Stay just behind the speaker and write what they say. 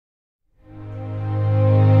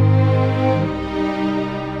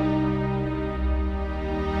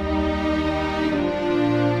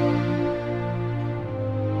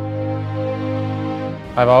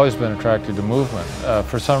I've always been attracted to movement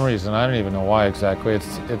for some reason. I don't even know why exactly.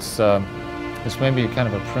 It's maybe kind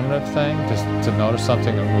of a primitive thing, just to notice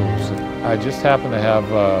something that moves. I just happened to have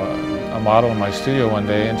a model in my studio one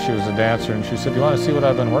day, and she was a dancer, and she said, "Do you want to see what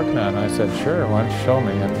I've been working on?" And I said, "Sure, why don't you show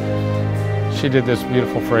me?" And she did this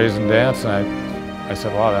beautiful phrase and dance, and I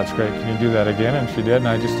said, "Wow, that's great. Can you do that again?" And she did, and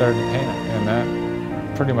I just started to paint it. And that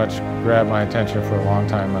pretty much grabbed my attention for a long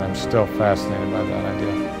time, and I'm still fascinated by that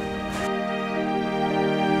idea.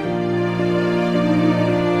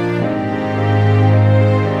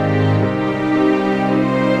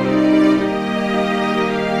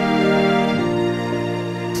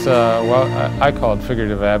 Well, I call it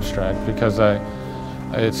figurative abstract because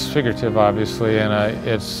it's figurative, obviously, and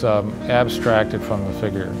it's abstracted from the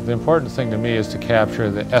figure. The important thing to me is to capture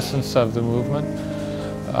the essence of the movement.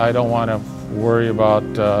 I don't want to worry about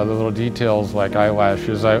the little details like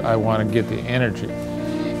eyelashes. I want to get the energy.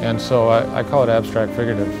 And so I call it abstract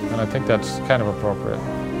figurative, and I think that's kind of appropriate.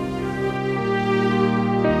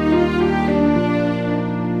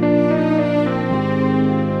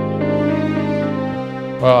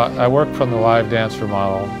 Well, I work from the live dancer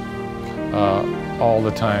model all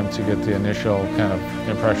the time to get the initial kind of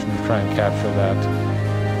impression to try and capture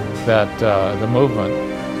the movement.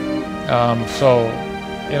 So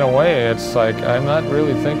in a way, it's like I'm not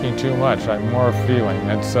really thinking too much. I'm more feeling.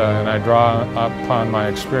 And I draw upon my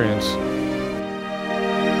experience.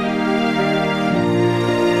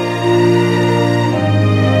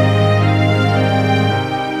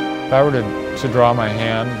 If I were to draw my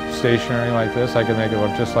hand stationary like this, I could make it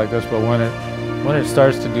look just like this, but when it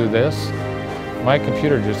starts to do this, my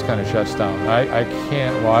computer just kind of shuts down. I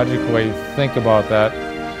can't logically think about that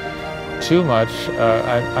too much.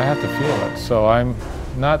 I have to feel it, so I'm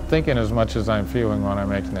not thinking as much as I'm feeling when I'm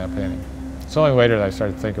making that painting. It's only later that I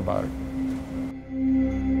start to think about it.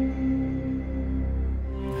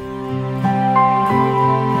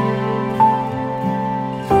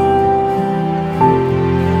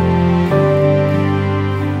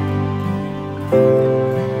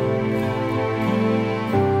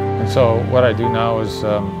 So what I do now is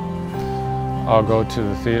I'll go to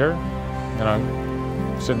the theater and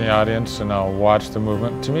I'll sit in the audience and I'll watch the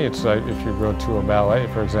movement. To me, it's like if you go to a ballet,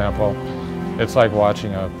 for example, it's like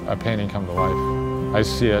watching a painting come to life. I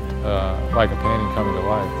see it like a painting coming to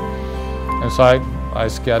life. And so I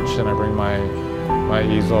sketch and I bring my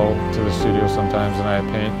easel to the studio sometimes and I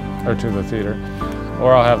paint, or to the theater.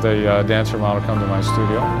 Or I'll have the dancer model come to my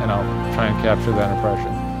studio and I'll try and capture that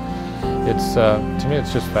impression. To me,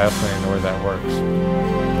 it's just fascinating the way that works.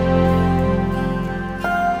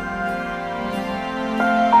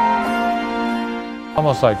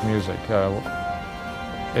 Almost like music.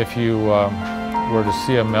 If you were to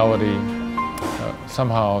see a melody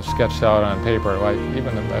somehow sketched out on paper, like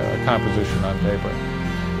even a composition on paper,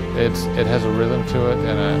 it has a rhythm to it,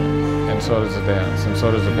 and so does the dance, and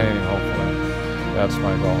so does the painting, hopefully. That's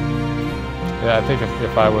my goal. Yeah, I think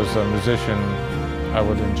if I was a musician, I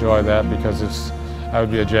would enjoy that because I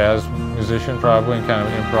would be a jazz musician probably and kind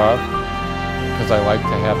of improv because I like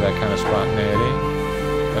to have that kind of spontaneity,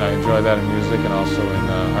 and I enjoy that in music and also in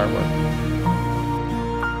artwork.